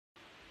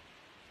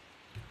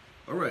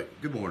All right,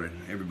 good morning,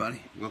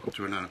 everybody. Welcome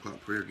to our 9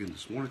 o'clock prayer again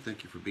this morning.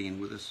 Thank you for being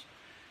with us.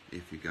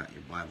 If you got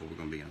your Bible, we're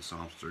going to be in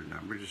Psalms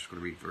 39. We're just going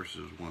to read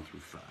verses 1 through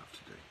 5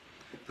 today.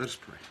 Let us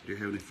pray. Dear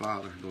Heavenly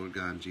Father, Lord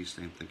God, in Jesus'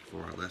 name, thank you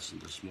for our lesson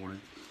this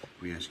morning.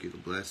 We ask you to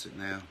bless it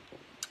now,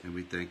 and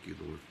we thank you,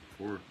 Lord,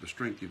 for the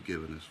strength you've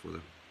given us, for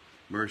the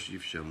mercy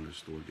you've shown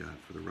us, Lord God,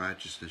 for the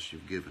righteousness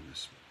you've given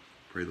us.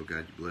 Pray, Lord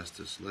God, you bless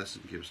this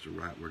lesson, give us the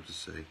right word to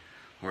say,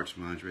 hearts,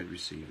 minds ready to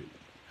receive it.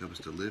 Help us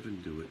to live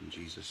and do it in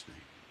Jesus'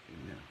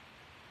 name. Amen.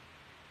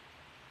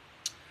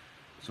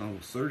 Psalm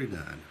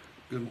 39.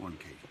 Good morning,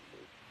 Kate.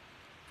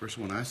 First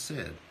one, I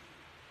said,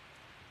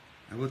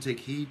 I will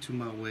take heed to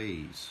my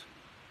ways,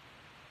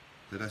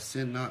 that I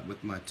sin not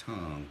with my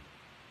tongue.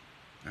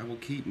 I will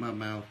keep my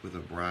mouth with a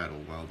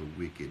bridle while the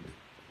wicked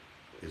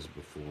is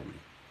before me.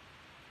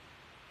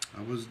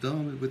 I was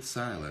dumb with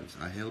silence.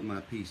 I held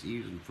my peace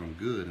even from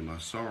good, and my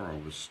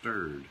sorrow was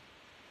stirred.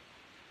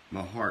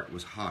 My heart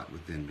was hot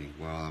within me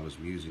while I was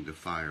musing. The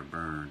fire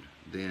burned.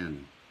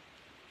 Then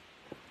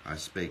I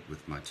spake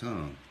with my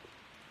tongue.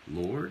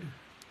 Lord,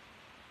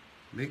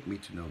 make me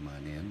to know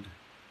mine end,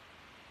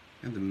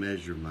 and the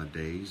measure of my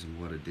days,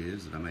 and what it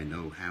is, that I may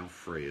know how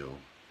frail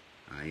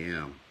I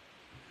am.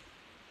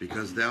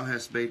 Because thou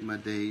hast made my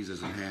days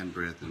as a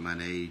handbreadth, and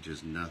mine age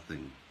is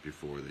nothing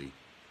before thee.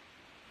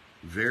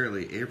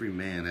 Verily, every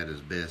man at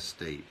his best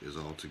state is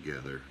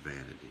altogether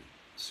vanity.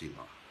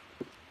 Selah.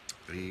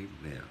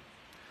 Amen.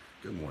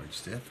 Good morning,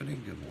 Stephanie.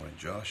 Good morning,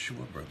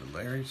 Joshua, Brother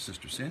Larry,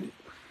 Sister Cindy.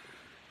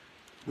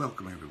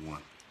 Welcome,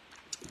 everyone.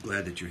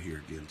 Glad that you're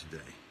here again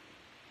today.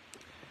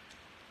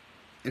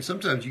 And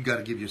sometimes you got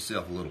to give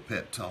yourself a little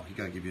pep talk. You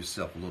got to give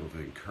yourself a little bit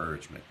of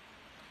encouragement.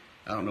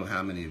 I don't know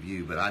how many of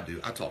you, but I do.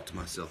 I talk to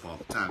myself all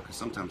the time because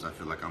sometimes I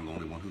feel like I'm the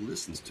only one who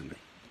listens to me.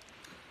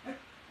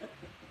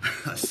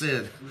 I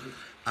said,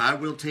 I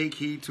will take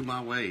heed to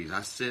my ways.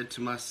 I said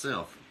to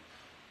myself,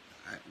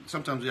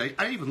 sometimes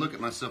I even look at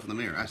myself in the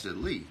mirror. I said,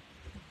 Lee,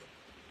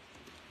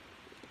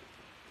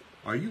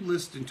 are you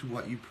listening to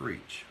what you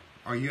preach?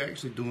 Are you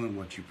actually doing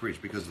what you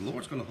preach? Because the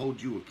Lord's going to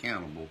hold you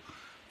accountable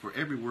for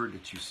every word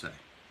that you say.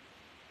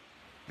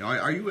 Now,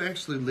 are you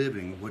actually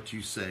living what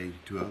you say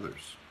to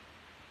others?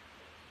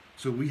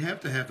 So we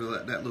have to have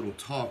that little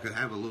talk and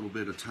have a little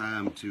bit of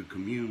time to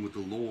commune with the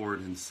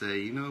Lord and say,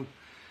 you know,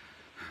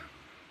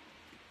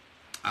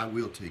 I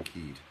will take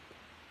heed.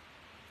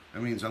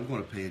 That means I'm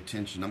going to pay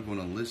attention. I'm going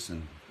to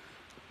listen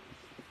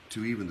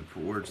to even the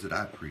words that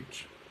I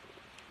preach.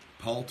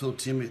 Paul told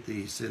Timothy,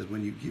 he says,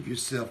 when you give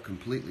yourself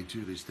completely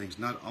to these things,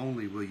 not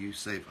only will you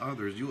save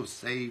others, you will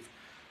save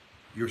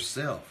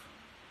yourself.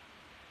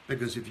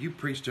 Because if you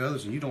preach to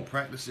others and you don't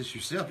practice this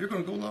yourself, you're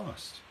going to go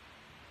lost.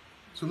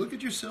 So look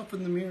at yourself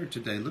in the mirror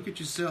today. Look at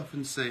yourself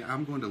and say,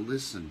 I'm going to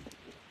listen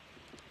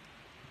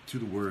to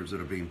the words that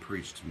are being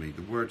preached to me,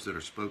 the words that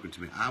are spoken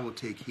to me. I will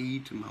take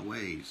heed to my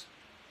ways,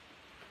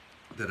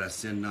 that I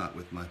sin not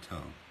with my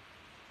tongue.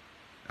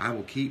 I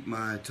will keep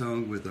my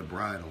tongue with a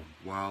bridle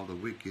while the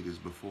wicked is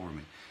before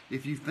me.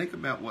 If you think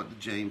about what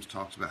James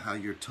talks about, how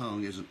your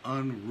tongue is an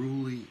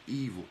unruly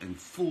evil and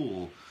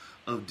full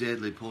of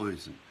deadly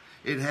poison.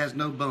 It has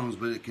no bones,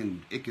 but it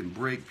can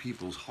break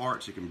people's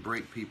hearts. It can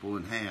break people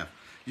in half.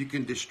 You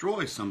can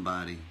destroy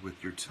somebody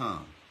with your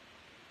tongue.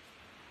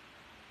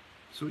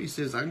 So he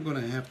says, I'm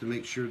going to have to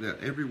make sure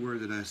that every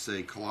word that I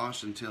say,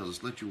 Colossians tells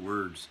us, let your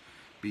words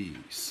be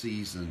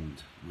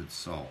seasoned with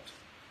salt.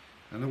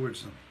 In other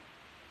words,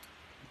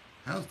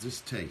 how does this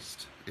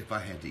taste if I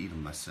had to eat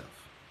them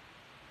myself?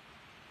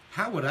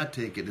 How would I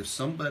take it if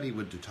somebody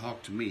would to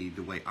talk to me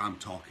the way I'm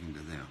talking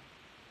to them?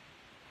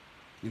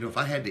 You know, if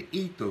I had to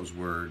eat those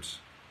words,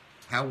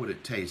 how would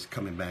it taste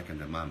coming back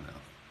into my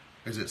mouth?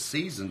 Is it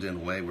seasoned in a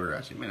way where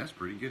I say, man, that's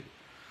pretty good?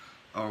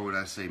 Or would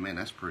I say, man,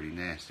 that's pretty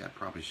nasty. I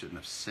probably shouldn't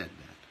have said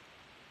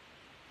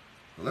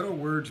that. Let our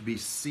words be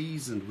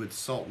seasoned with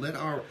salt.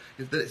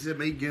 It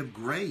may give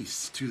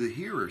grace to the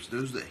hearers,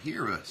 those that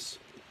hear us.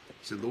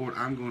 He said, Lord,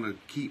 I'm going to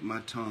keep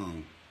my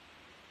tongue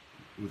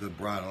with a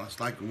bridle. It's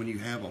like when you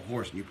have a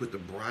horse and you put the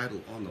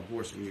bridle on the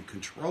horse and you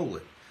control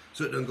it.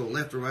 So it doesn't go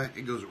left or right.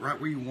 It goes right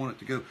where you want it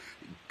to go.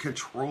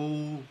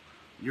 Control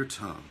your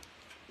tongue.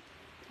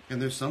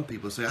 And there's some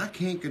people say, I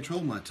can't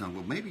control my tongue.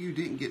 Well, maybe you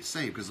didn't get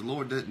saved because the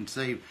Lord doesn't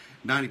save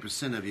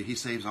 90% of you. He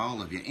saves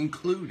all of you,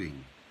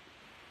 including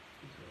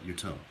your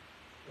tongue.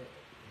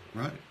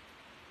 Right?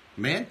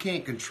 Man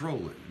can't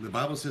control it. The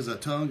Bible says a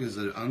tongue is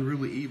an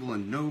unruly evil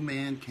and no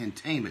man can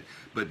tame it,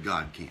 but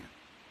God can.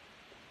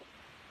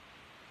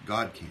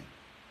 God can.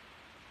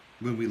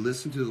 When we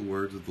listen to the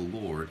words of the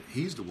Lord,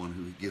 He's the one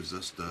who gives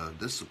us the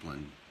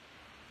discipline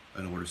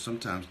in order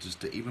sometimes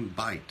just to even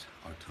bite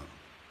our tongue.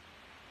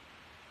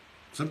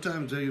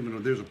 Sometimes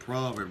even there's a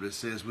proverb that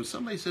says when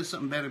somebody says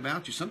something bad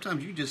about you,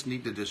 sometimes you just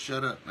need to just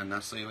shut up and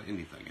not say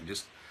anything. And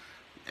just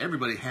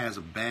everybody has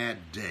a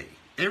bad day.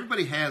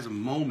 Everybody has a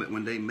moment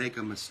when they make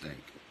a mistake.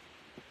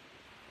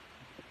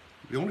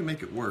 We only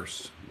make it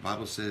worse. The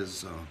Bible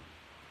says,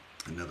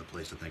 another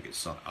place I think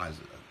it's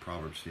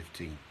Proverbs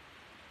 15.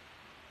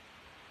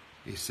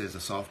 It says,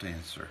 a soft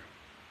answer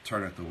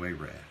turneth away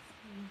wrath.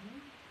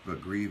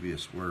 but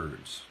grievous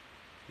words.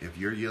 If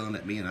you're yelling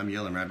at me and I'm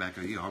yelling right back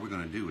at you, all we're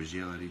going to do is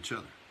yell at each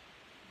other.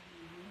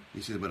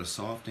 He said, but a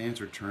soft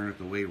answer turneth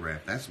away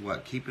wrath. That's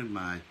what, keeping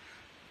my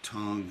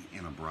tongue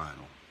in a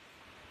bridle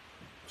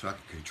so I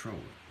can control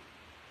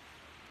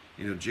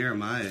it. You know,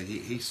 Jeremiah,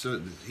 he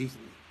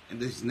in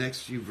these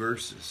next few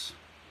verses,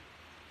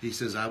 he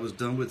says, I was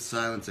done with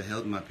silence, I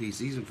held my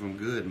peace, even from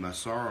good. My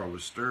sorrow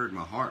was stirred,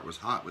 my heart was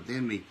hot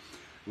within me.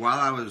 While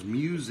I was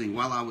musing,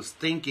 while I was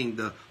thinking,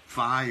 the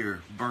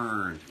fire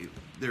burned.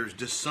 There's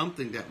just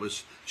something that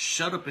was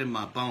shut up in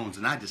my bones,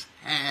 and I just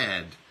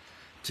had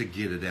to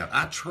get it out.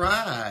 I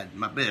tried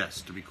my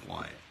best to be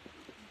quiet.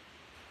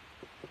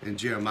 And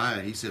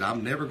Jeremiah, he said,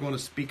 I'm never going to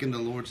speak in the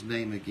Lord's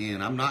name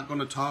again. I'm not going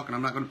to talk and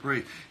I'm not going to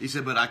pray. He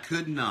said, but I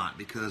could not,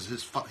 because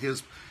his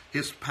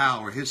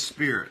power, his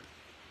spirit,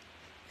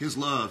 his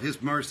love,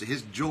 his mercy,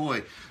 his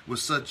joy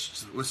was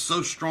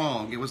so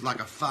strong. It was like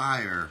a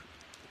fire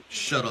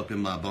shut up in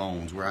my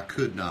bones where I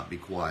could not be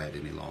quiet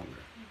any longer.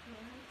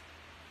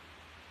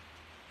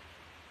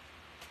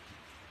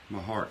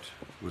 My heart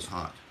was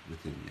hot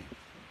within me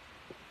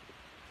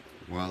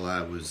while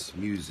I was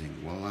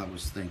musing, while I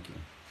was thinking.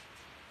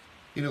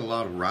 You know, a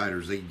lot of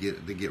writers, they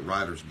get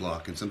writer's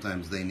block, and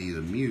sometimes they need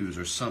a muse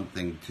or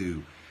something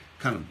to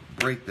kind of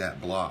break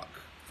that block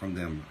from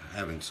them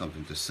having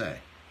something to say.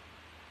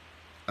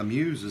 A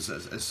muse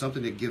is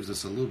something that gives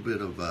us a little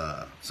bit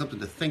of something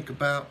to think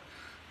about,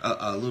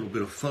 a little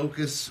bit of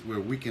focus where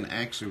we can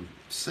actually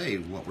say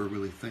what we're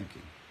really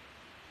thinking.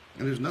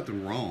 And there's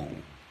nothing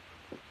wrong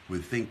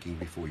with thinking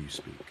before you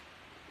speak.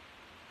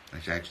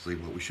 That's actually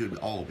what we should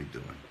all be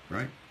doing,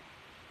 right?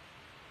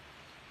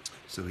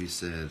 So he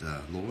said,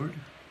 Lord,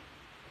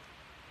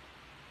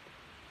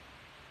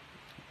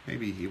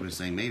 maybe he was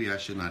saying, maybe I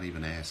should not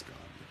even ask God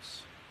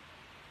this.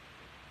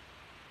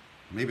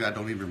 Maybe I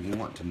don't even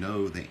want to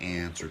know the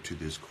answer to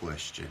this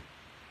question.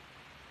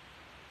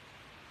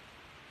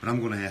 But I'm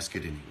going to ask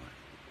it anyway.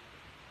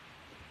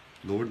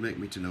 Lord, make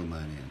me to know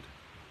mine end,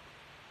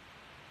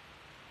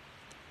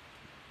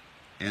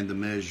 and the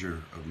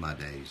measure of my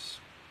days.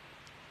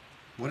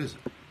 What is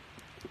it?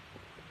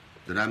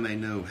 That I may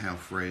know how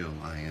frail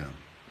I am.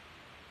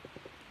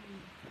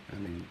 I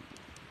mean,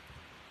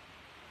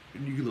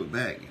 you can look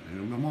back. Me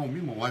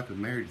and my wife have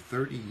married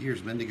 30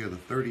 years, been together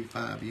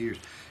 35 years.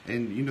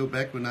 And you know,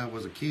 back when I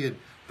was a kid,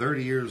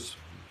 30 years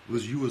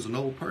was you as an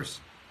old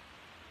person.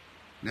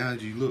 Now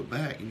as you look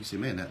back and you say,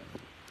 man,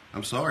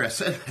 I'm sorry I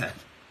said that.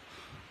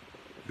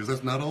 Because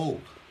that's not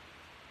old.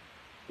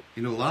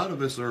 You know, a lot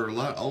of us are a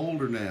lot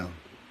older now.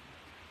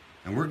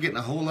 And we're getting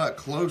a whole lot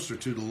closer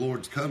to the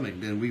Lord's coming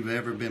than we've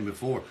ever been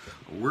before.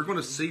 We're going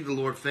to see the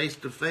Lord face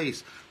to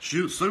face,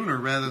 shoot sooner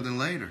rather than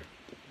later.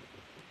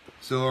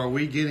 So are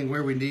we getting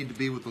where we need to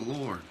be with the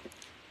Lord?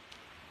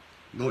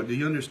 Lord, do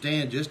you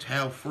understand just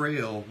how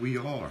frail we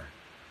are?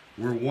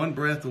 We're one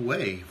breath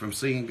away from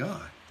seeing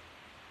God.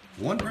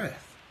 One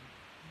breath.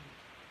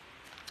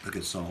 Look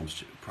at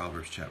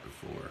Proverbs chapter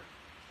 4.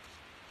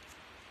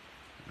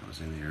 I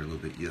was in here a little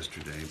bit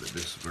yesterday, but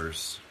this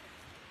verse,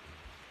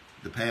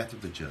 the path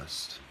of the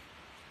just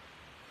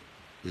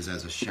is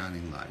as a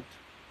shining light.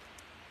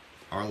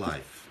 Our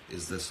life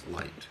is this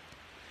light,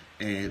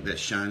 and that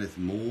shineth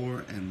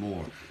more and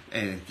more,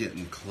 and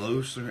getting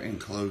closer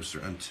and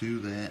closer unto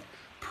that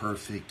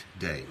perfect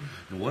day.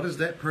 And what is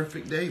that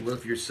perfect day? Well,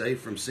 if you're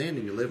saved from sin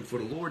and you're living for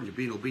the Lord and you're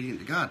being obedient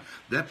to God,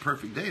 that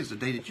perfect day is the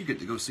day that you get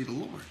to go see the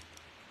Lord.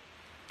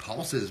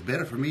 Paul says it's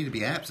better for me to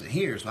be absent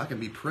here so I can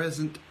be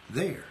present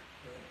there.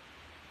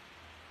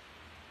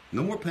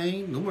 No more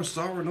pain, no more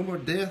sorrow, no more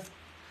death.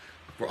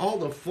 For all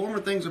the former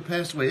things are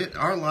passed away.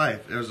 Our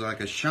life is like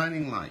a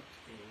shining light.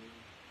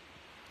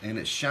 And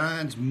it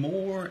shines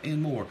more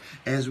and more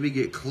as we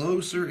get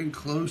closer and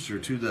closer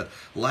to the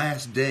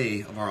last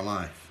day of our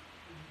life.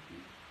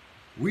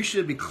 We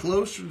should be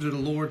closer to the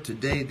Lord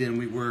today than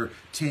we were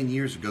 10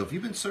 years ago. If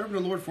you've been serving the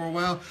Lord for a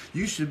while,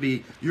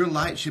 your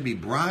light should be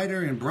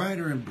brighter and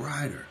brighter and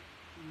brighter.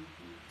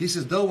 He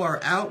says, though our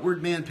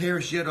outward man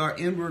perish, yet our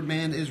inward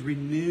man is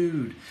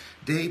renewed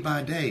day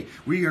by day.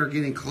 We are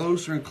getting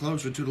closer and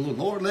closer to the Lord.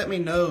 Lord, let me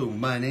know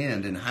mine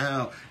end and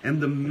how and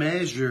the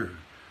measure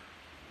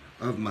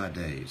of my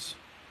days.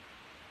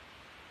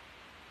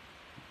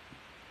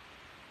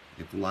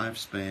 If the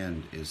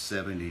lifespan is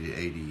 70 to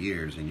 80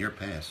 years and you're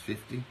past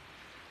 50,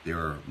 there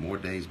are more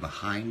days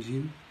behind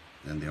you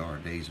than there are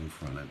days in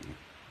front of you.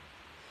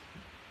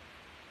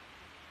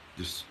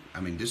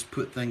 Just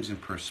put things in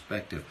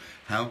perspective,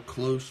 how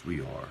close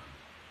we are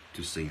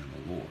to seeing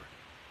the Lord.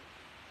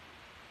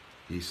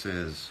 He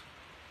says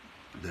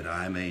that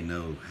I may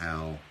know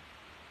how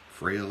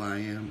frail I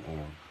am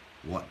or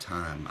what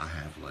time I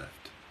have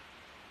left.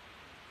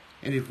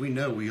 And if we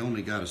know we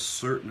only got a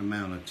certain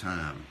amount of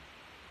time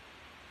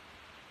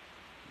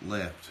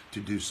left to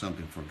do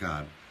something for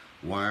God,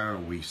 why are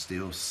we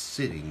still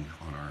sitting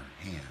on our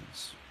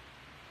hands?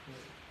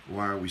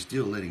 Why are we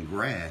still letting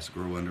grass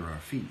grow under our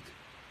feet?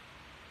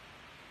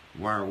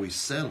 Why are we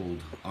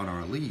settled on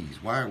our lees?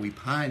 Why are we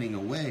pining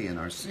away in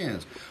our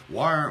sins?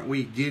 Why aren't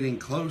we getting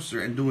closer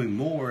and doing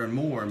more and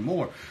more and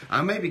more?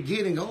 I may be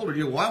getting older.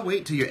 Why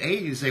wait till you're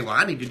 80 and say, well,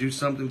 I need to do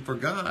something for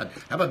God?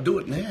 How about do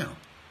it now?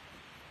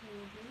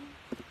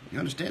 You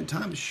understand?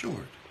 Time is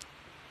short.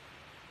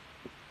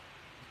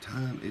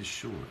 Time is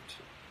short.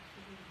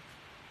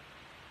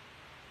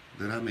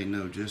 That I may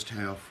know just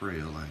how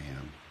frail I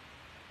am.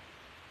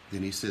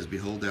 Then he says,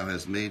 behold, thou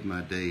hast made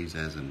my days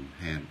as an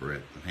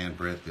handbreadth. A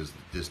handbreadth is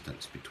the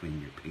distance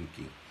between your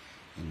pinky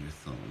and your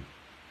thumb.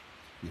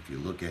 If you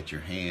look at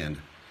your hand,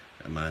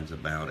 mine's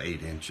about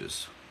 8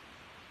 inches.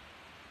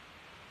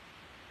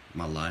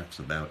 My life's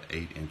about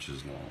 8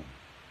 inches long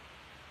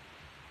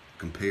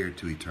compared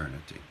to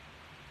eternity.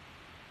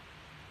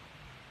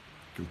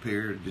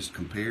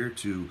 Compared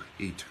to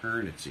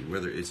eternity,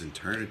 whether it's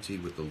eternity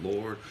with the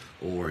Lord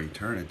or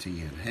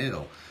eternity in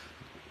hell,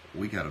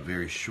 we got a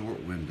very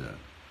short window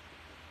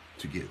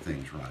to get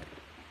things right.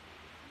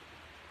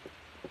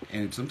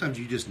 And sometimes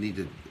you just need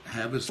to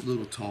have this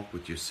little talk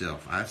with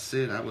yourself. I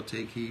said I will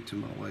take heed to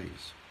my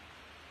ways.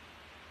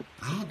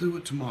 I'll do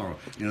it tomorrow.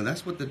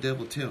 That's what the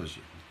devil tells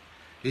you.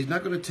 He's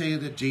not going to tell you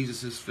that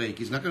Jesus is fake.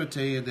 He's not going to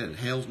tell you that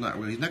hell's not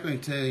real. He's not going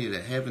to tell you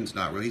that heaven's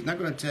not real. He's not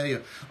going to tell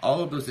you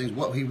all of those things.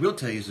 What he will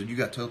tell you is that you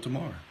got till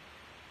tomorrow.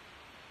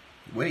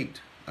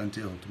 Wait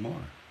until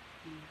tomorrow.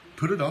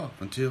 Put it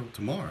off until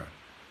tomorrow.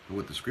 But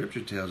what the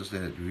scripture tells us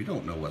that we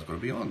don't know what's going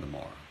to be on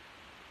tomorrow.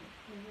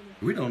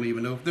 We don't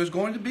even know if there's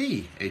going to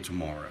be a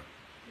tomorrow.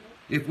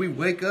 If we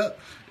wake up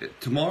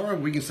tomorrow,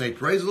 we can say,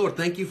 praise the Lord,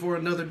 thank you for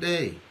another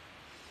day.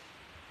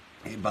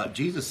 But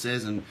Jesus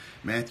says in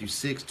Matthew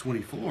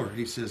 6:24,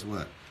 he says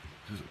what?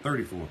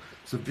 34.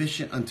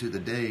 Sufficient unto the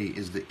day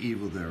is the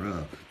evil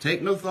thereof.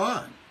 Take no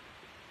thought.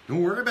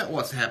 Don't worry about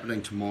what's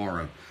happening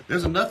tomorrow.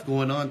 There's enough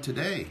going on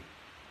today.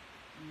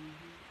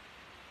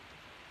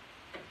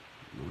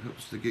 Lord, help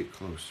us to get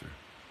closer.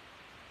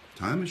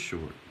 Time is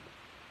short.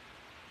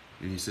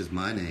 And he says,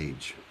 mine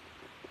age.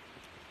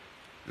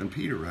 And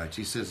Peter writes,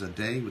 he says, a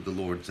day with the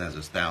Lord is as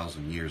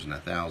 1,000 years, and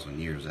 1,000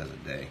 years as a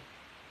day.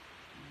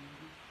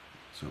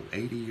 So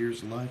 80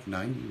 years of life,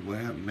 90,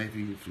 well,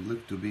 maybe if you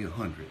live to be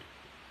 100.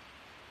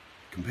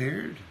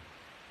 Compared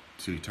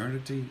to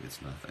eternity,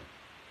 it's nothing.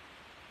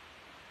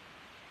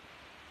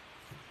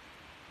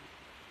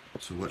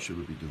 So what should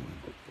we be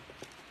doing?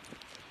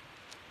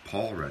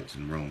 Paul writes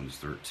in Romans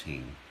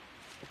 13,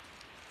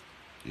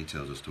 he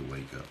tells us to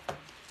wake up.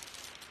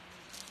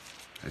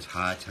 It's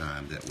high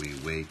time that we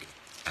wake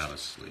out of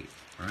sleep,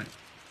 right?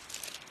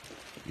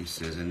 He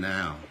says, and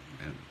now,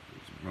 and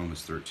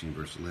Romans 13,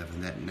 verse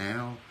 11,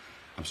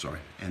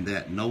 and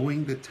that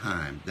knowing the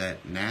time,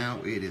 that now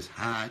it is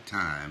high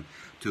time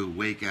to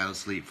wake out of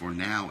sleep, for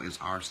now is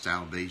our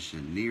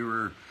salvation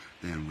nearer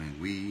than when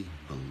we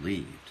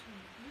believed.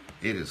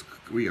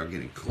 We are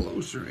getting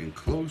closer and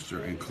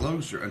closer and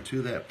closer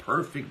unto that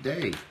perfect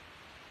day.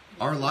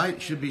 Our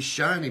light should be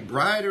shining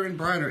brighter and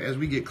brighter as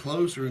we get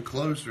closer and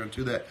closer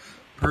unto that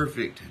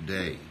perfect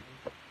day.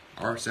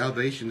 Our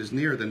salvation is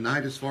near. The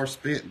night is far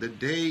spent. The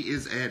day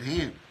is at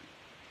hand.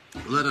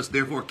 Let us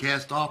therefore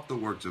cast off the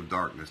works of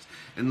darkness,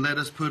 and let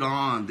us put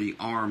on the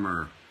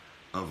armor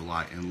of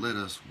light, and let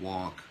us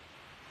walk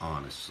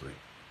honestly.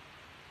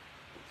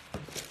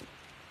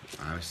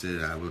 I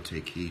said I will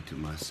take heed to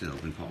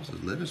myself. And Paul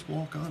says, let us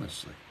walk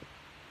honestly.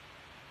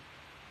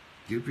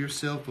 Give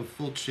yourself a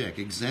full check.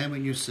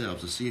 Examine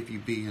yourselves to see if you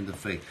be in the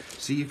faith.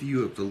 See if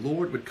the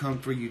Lord would come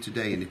for you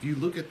today. And if you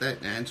look at that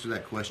and answer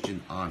that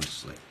question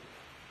honestly.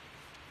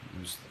 I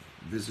was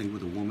visiting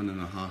with a woman in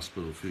a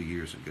hospital a few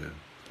years ago,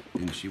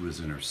 and she was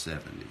in her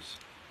 70s.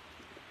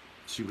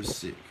 She was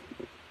sick.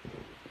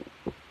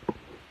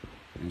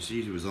 And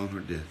she was on her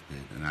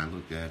deathbed. And I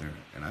looked at her,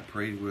 and I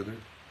prayed with her.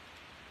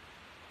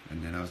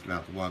 And then I was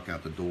about to walk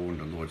out the door, and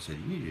the Lord said,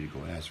 you need to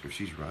go ask her if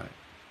she's right,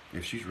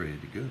 if she's ready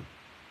to go.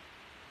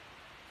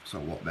 So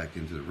I walked back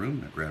into the room,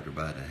 and I grabbed her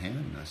by the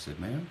hand, and I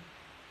said, ma'am,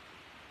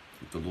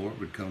 if the Lord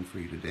would come for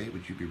you today,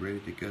 would you be ready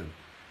to go?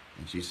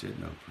 And she said,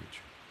 no,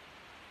 preacher.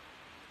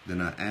 Then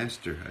I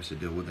asked her, I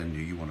said, well, then do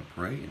you want to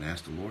pray and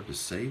ask the Lord to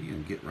save you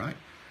and get right?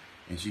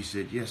 And she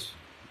said, yes.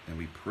 And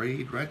we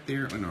prayed right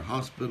there in her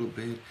hospital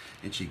bed,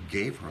 and she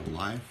gave her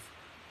life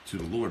to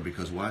the Lord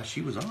because why?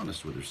 She was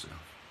honest with herself.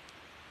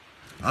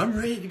 I'm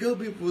ready to go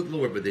be with the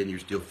Lord, but then you're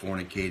still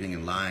fornicating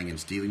and lying and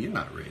stealing. You're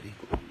not ready.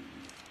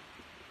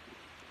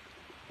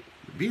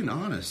 Being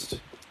honest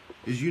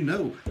is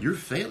you're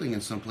failing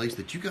in some place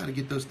that you got to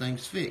get those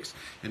things fixed.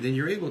 And then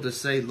you're able to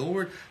say,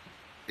 Lord,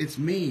 it's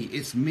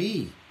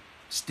me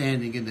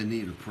standing in the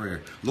need of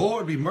prayer.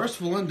 Lord, be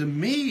merciful unto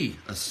me,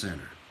 a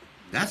sinner.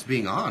 That's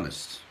being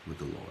honest with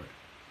the Lord.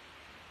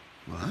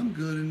 Well, I'm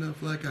good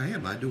enough like I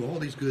am. I do all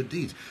these good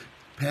deeds.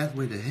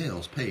 Pathway to hell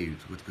is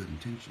paved with good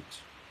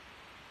intentions.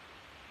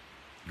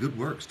 Good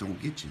works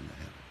don't get you into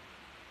heaven.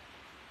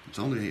 It's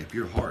only if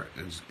your heart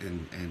is,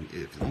 and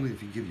it's only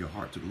if you give your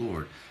heart to the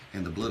Lord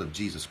and the blood of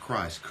Jesus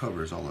Christ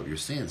covers all of your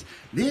sins,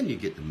 then you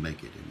get to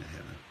make it into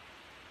heaven.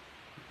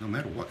 No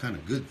matter what kind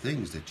of good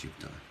things that you've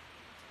done.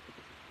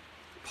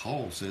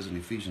 Paul says in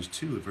Ephesians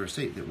 2 verse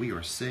 8 that we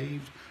are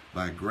saved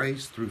by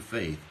grace through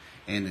faith.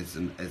 And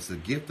it's a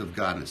gift of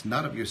God. And it's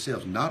not of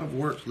yourselves, not of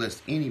works,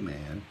 lest any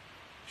man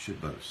should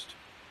boast.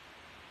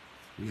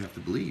 We have to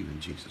believe in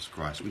Jesus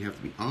Christ. We have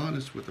to be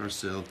honest with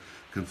ourselves,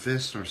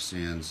 confess our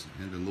sins.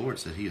 And the Lord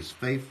said he is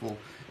faithful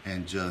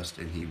and just,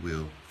 and he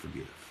will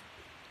forgive.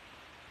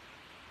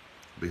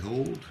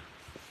 Behold,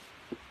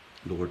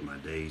 Lord, my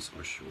days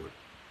are short.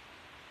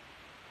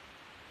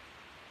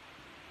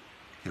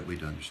 Help me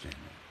to understand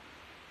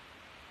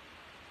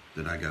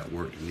that I got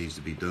work that needs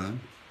to be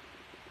done,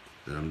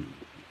 that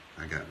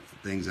I got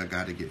things I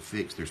got to get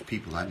fixed. There's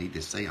people I need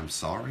to say I'm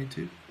sorry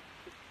to.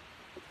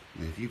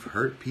 And if you've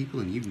hurt people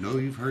and you know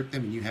you've hurt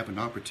them and you have an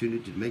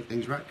opportunity to make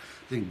things right,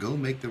 then go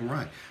make them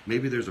right.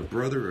 Maybe there's a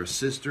brother or a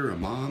sister, a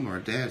mom or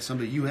a dad,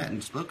 somebody you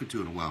hadn't spoken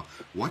to in a while.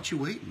 What you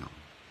waiting on?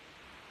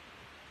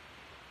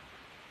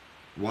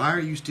 Why are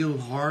you still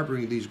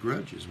harboring these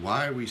grudges?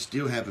 Why are we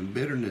still having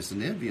bitterness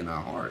and envy in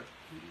our heart?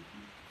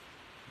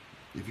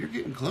 If you're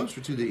getting closer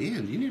to the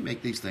end, you need to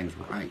make these things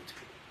right.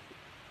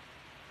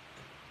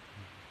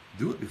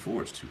 Do it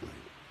before it's too late.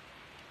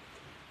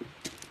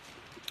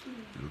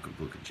 Look at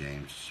the book of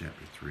James,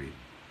 chapter 3. I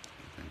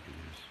think it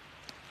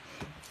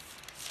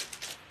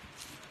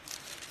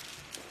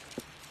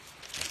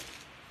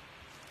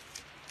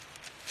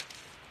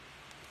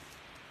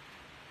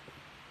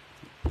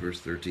is.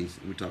 Verse 13,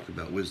 we talked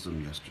about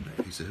wisdom yesterday.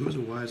 He said, who is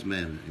a wise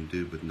man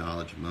endued with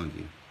knowledge among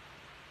you?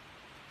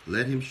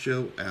 Let him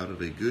show out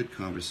of a good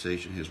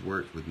conversation his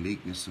works with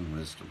meekness and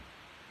wisdom.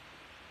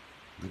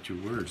 Let your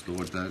words,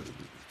 Lord,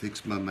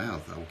 fix my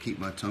mouth. I will keep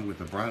my tongue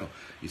with a bridle.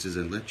 He says,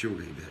 and let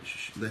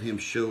him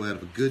show out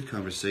of a good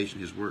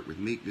conversation his work with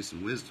meekness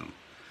and wisdom.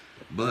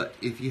 But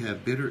if you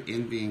have bitter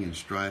envying and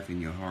strife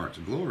in your hearts,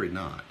 glory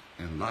not,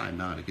 and lie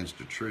not against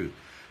the truth.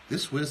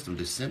 This wisdom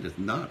descendeth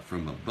not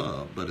from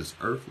above, but is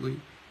earthly,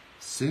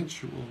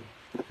 sensual,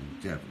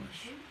 and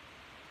devilish.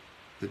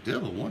 The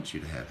devil wants you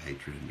to have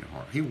hatred in your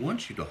heart. He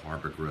wants you to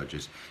harbor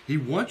grudges. He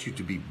wants you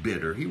to be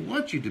bitter. He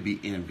wants you to be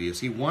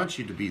envious. He wants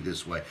you to be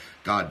this way.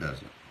 God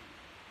doesn't.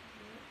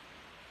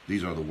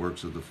 These are the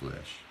works of the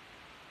flesh.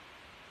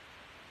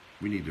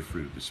 We need the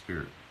fruit of the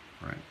Spirit,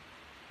 right?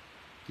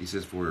 He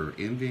says, for where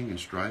envying and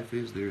strife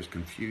is, there is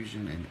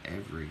confusion in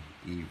every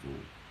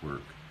evil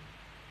work.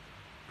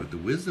 But the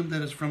wisdom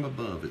that is from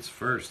above, it's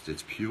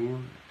pure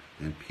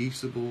and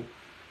peaceable,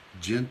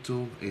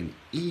 gentle and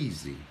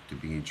easy to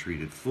be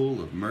entreated,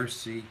 full of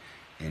mercy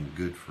and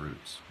good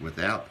fruits,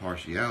 without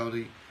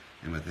partiality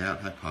and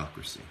without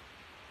hypocrisy.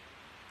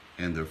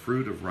 And the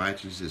fruit of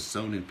righteousness is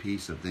sown in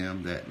peace of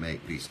them that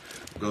make peace.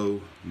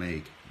 Go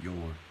make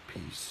your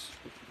peace.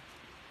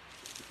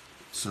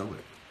 Sow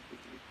it,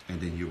 and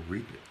then you'll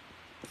reap it.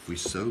 If we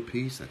sow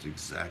peace, that's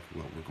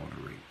exactly what we're going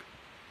to reap.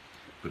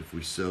 But if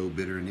we sow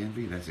bitter and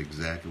envy, that's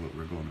exactly what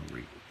we're going to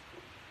reap.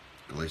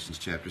 Galatians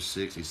chapter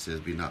 6, he says,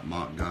 be not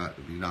mocked, God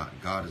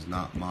is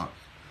not mocked.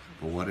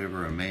 For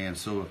whatever a man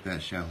soweth,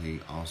 that shall he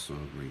also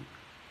reap.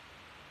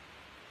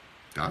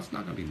 God's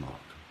not going to be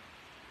mocked.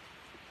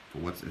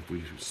 For if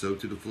we sow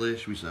to the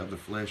flesh, we shall of the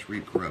flesh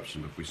reap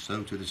corruption. But if we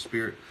sow to the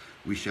Spirit,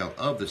 we shall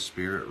of the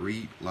Spirit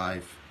reap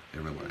life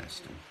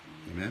everlasting.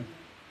 Amen?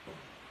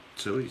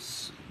 So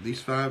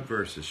these 5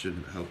 verses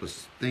should help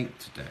us think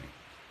today.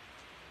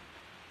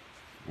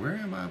 Where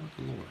am I with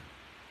the Lord?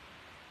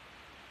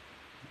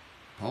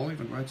 Paul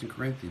even writes in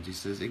Corinthians, he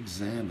says,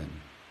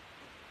 examine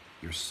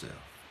yourself.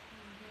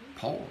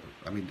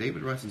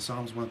 David writes in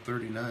Psalms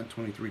 139,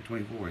 23,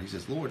 24. He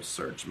says, Lord,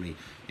 search me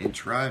and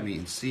try me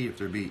and see if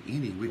there be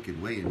any wicked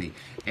way in me,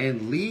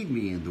 and lead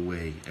me in the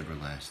way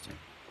everlasting.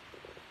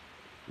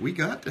 We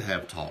got to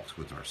have talks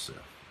with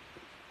ourselves.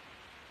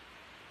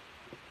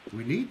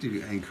 We need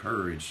to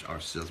encourage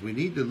ourselves. We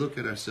need to look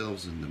at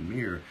ourselves in the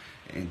mirror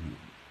and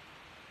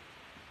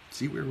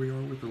see where we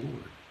are with the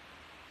Lord.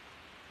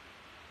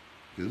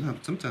 Because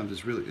sometimes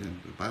it's really, the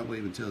Bible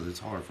even tells us it's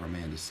hard for a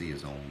man to see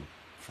his own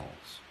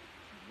faults.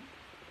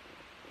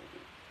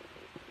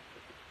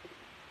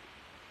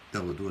 Do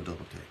a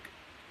double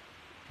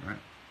take. Right?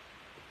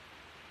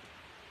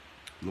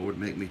 Lord,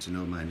 make me to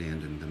know mine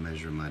end and the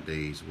measure of my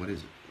days. What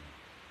is it?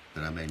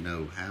 That I may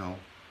know how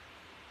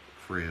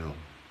frail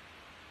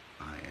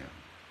I am.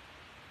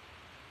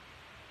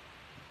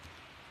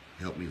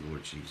 Help me,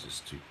 Lord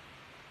Jesus, to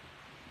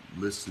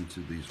listen to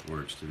these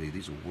words today.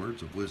 These are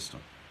words of wisdom.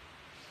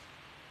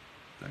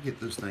 I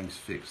get those things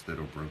fixed that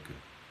are broken.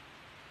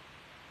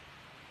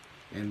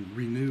 And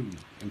renew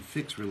and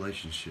fix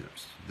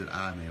relationships that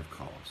I may have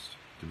caused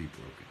to be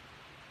broken.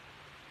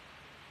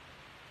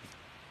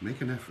 Make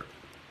an effort.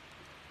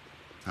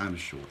 Time is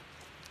short.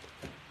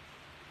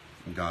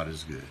 And God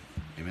is good.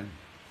 Amen?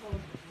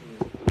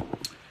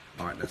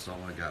 All right, that's all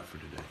I got for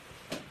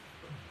today.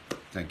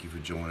 Thank you for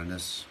joining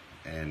us.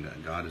 And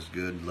God is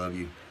good. Love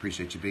you.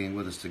 Appreciate you being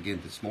with us again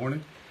this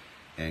morning.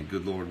 And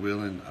good Lord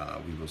willing,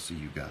 we will see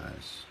you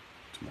guys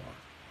tomorrow.